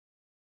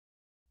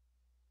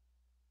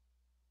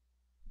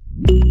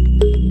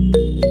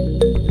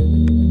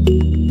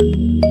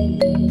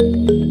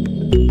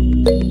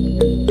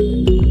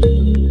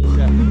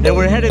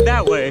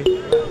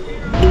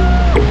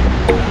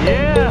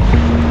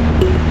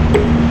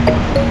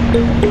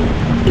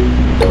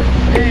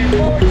And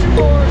forward, 2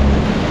 more.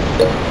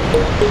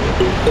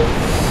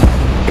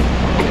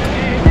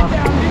 And get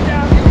down, get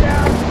down, get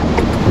down.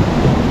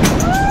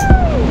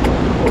 Woo!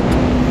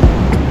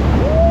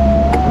 Woo!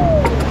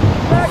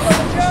 Back on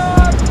the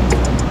job.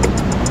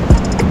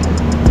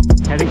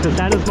 Heading to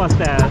Santa's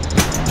mustache.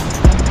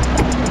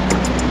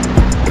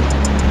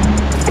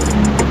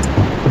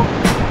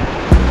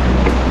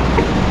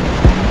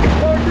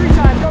 Forward 3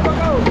 times, go, go,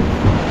 go.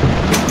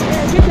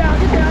 And get down,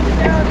 get down, get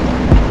down.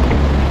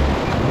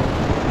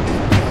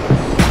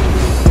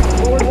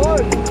 Forward 1.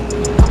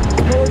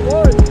 Forward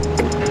 1.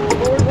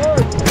 Forward 1.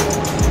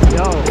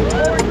 Yo.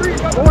 Forward 3,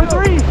 go, go, Forward go.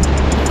 3.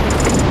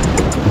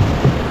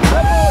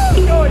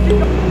 Keep going, keep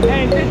going.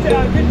 And get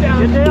down, get down,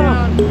 Get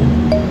down.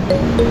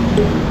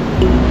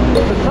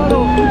 It's the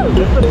tunnel.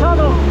 It's the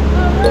tunnel.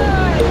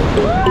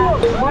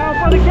 Smile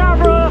for the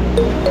camera.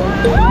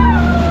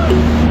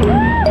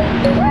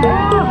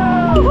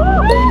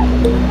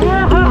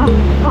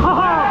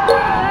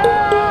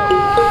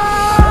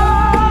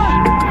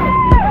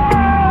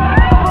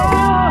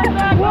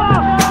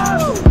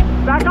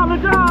 Back on the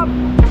job.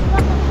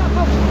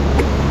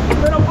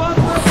 Little bump,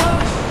 little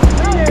bump.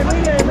 Lean in,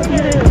 lean in,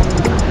 lean in.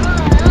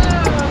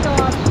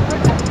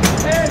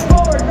 And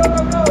forward, go,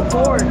 go, go.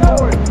 Forward,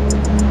 forward.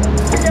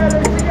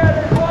 Together,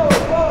 together,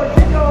 forward, forward.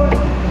 Keep going.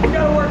 We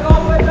gotta work all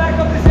the way back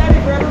up this eddy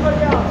for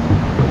everybody else.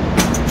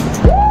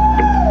 Woo!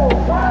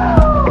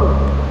 Woo!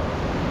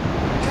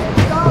 And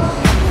stop.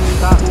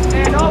 Stop.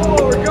 And all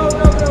forward, go,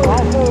 go, go.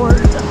 All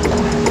forward.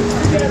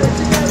 Together,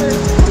 together.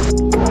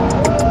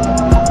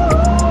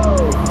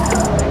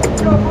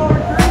 Go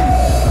forward,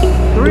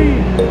 3.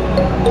 3.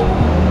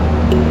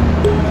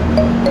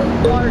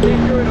 Water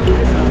can't do it over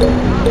this side.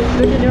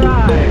 Stick in your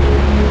eye.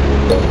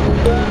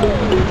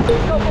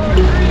 Go forward,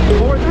 3.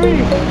 Forward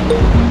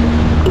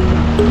 3.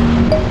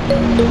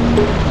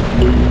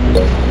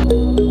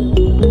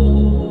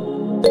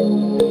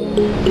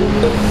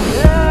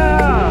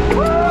 Yeah!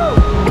 Woo!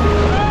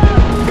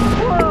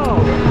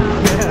 Whoa!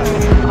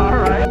 Yeah. All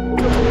right.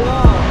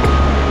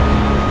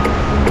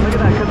 Look at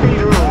that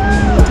cathedral.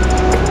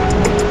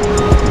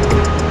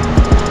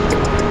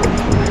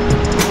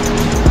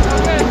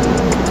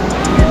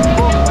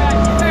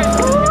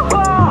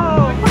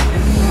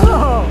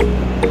 Whoa!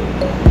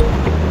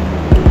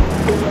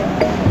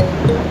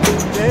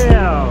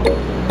 Damn!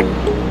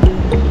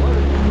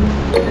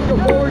 Go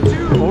forward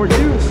 2. Forward 2.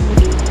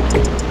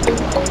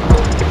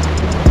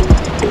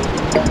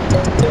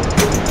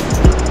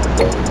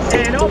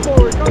 And all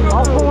forward, go, go,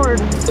 All go. forward.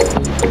 Keep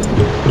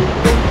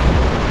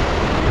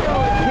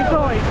Keep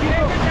going.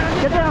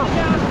 Get down.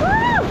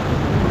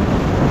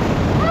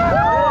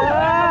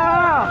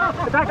 Yeah!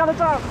 Get back on the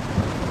top.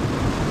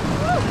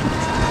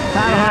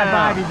 Time to high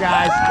five, you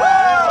guys.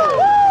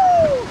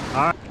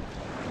 All right.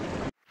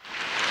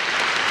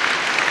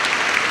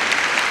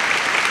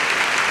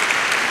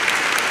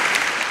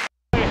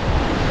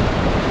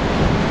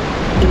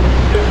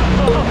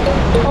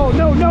 Oh,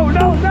 no, no,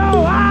 no,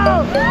 no!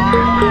 Ow!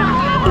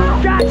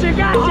 Gotcha,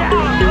 gotcha!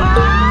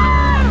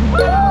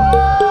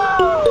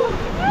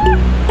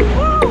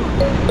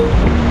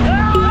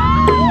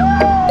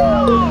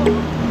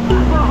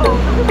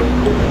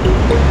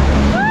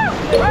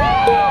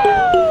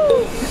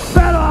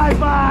 Battle high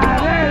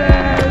five! There it is!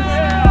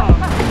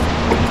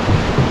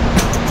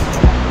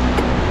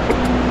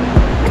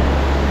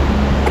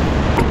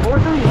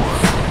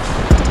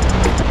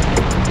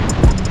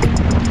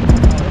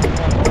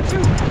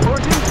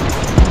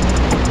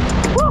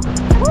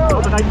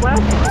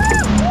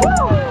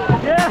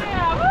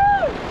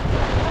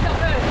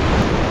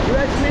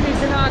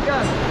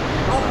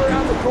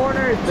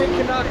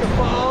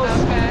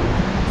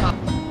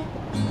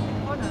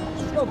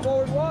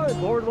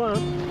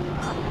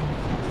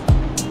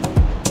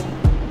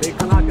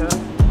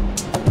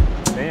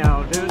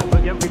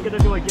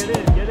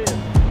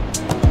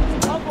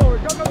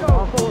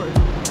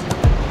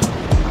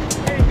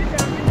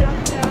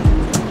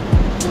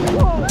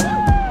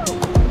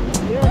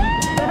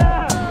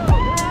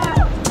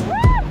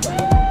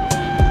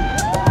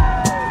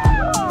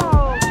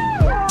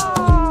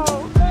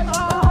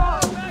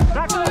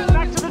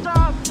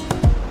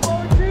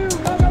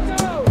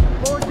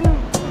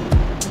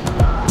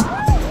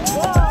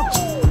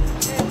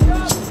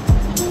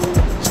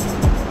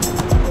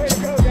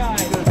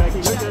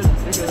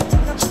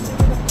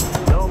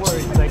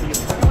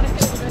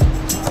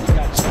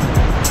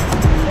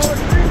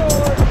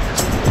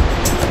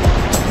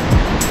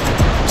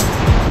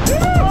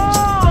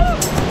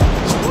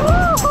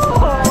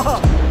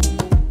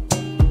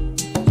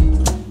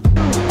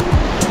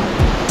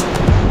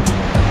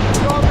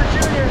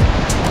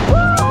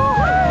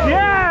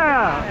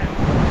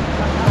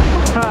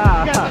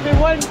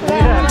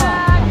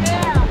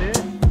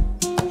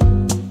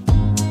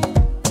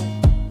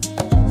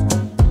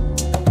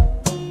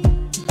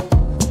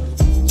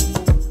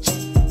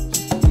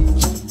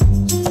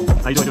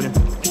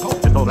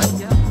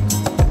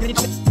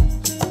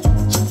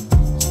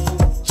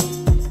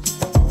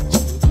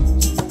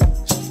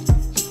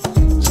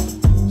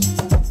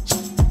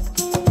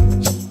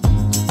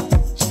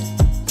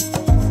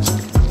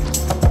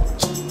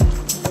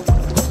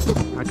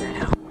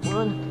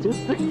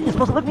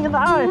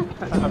 way.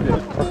 I'm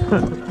good.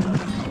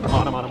 I'm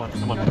on.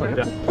 Put it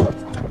down.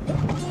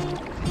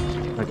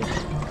 Okay.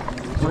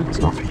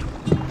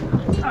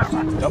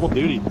 Double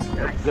duty.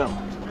 There you go.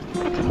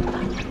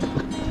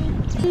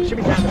 Should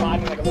be down the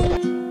bottom like a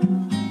little.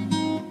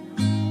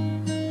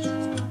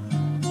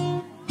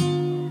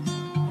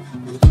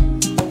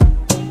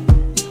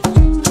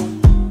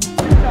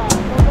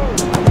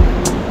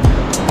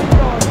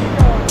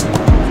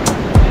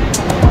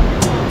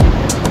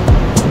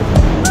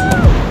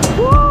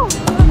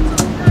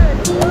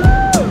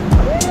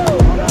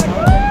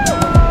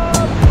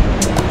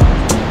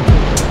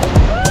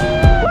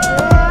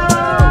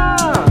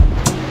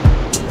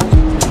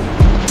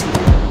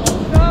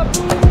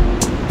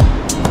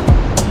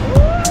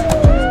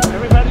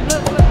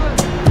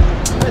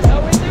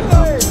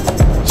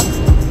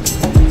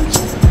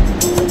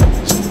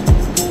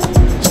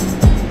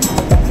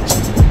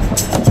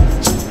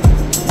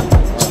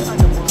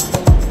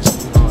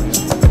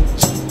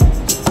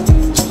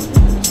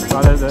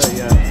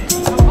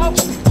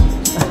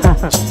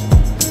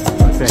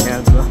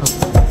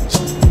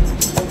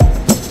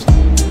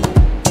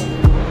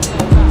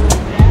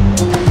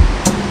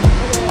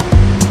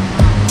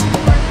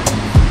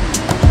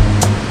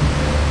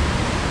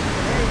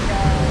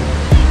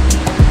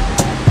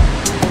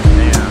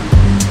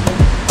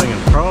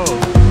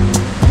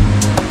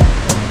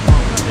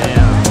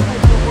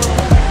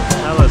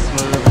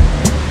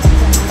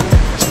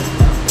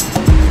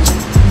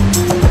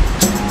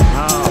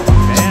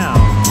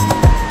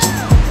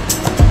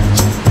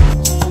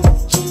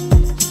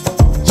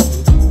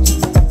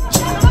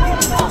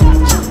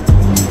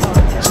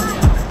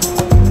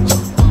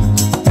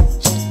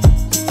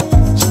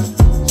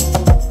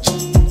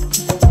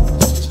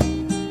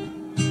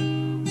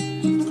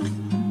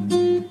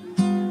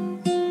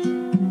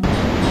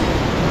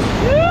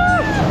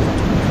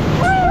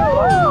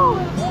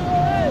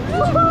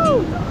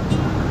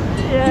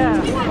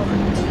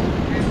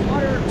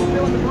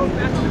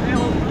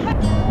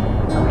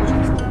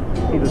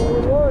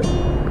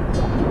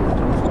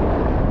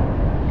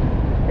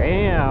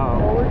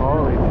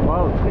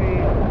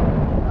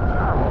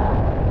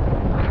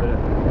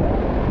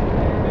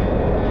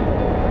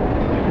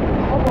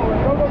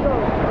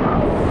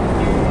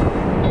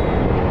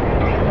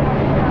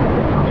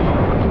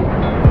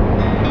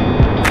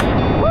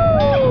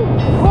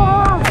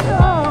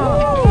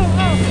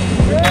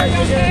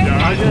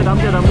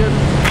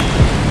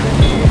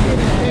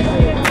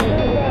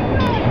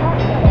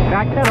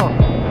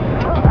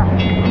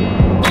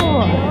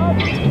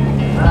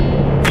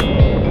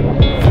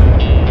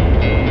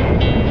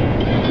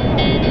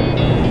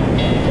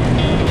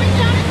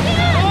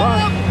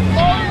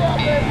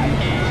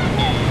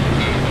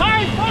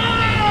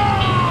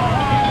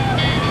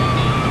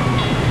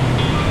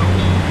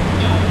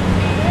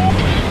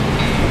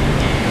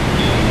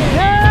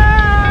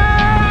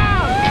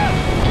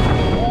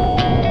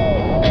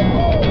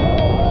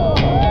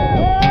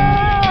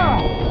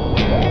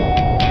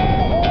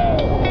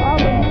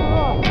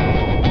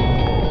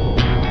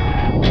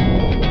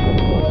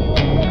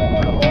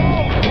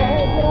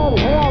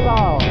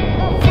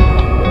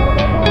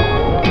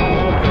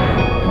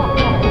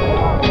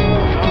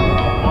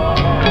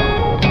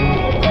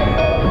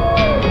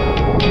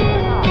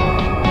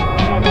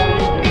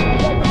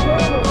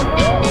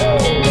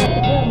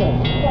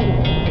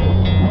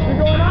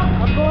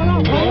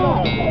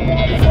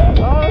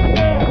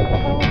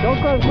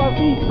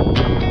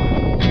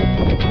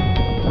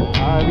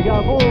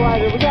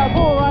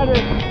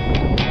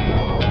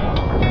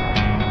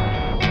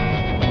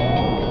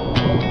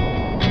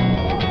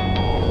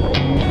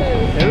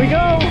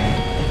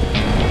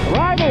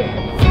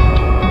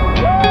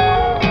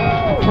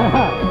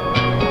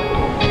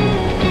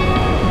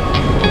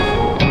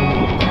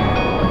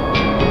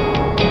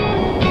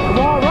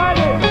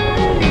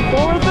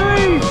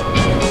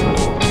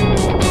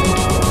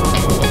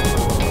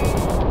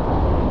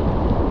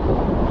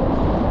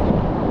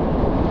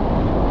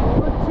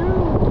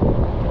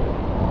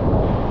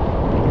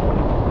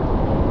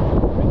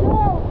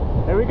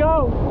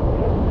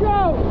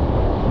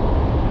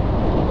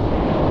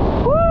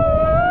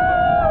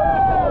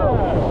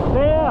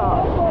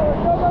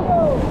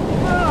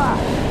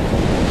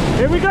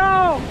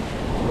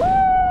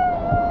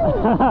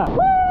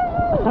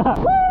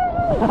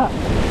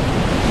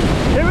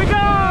 Here we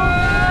go!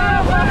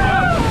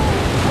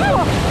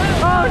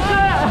 Oh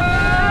shit!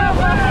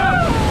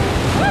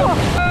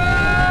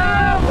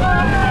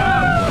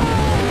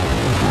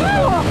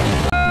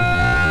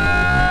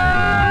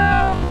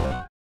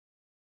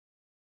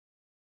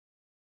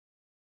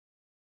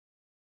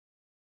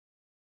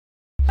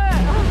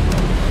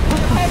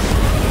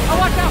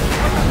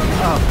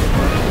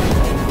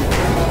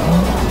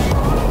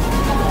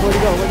 Where'd he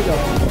go? Where'd he go?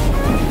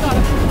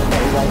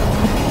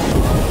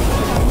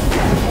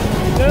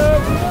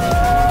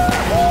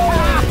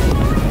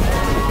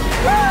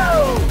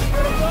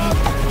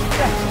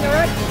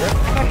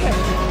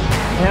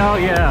 Hell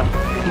yeah!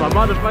 My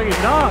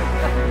motherfucking dog!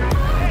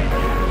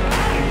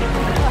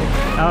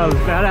 That was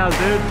badass,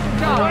 dude.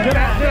 That was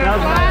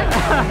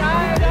badass.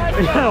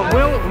 Yeah,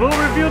 we'll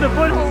review the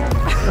footage.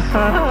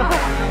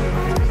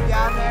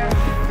 Down there.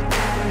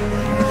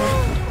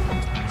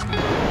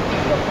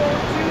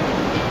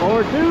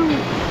 Forward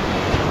two.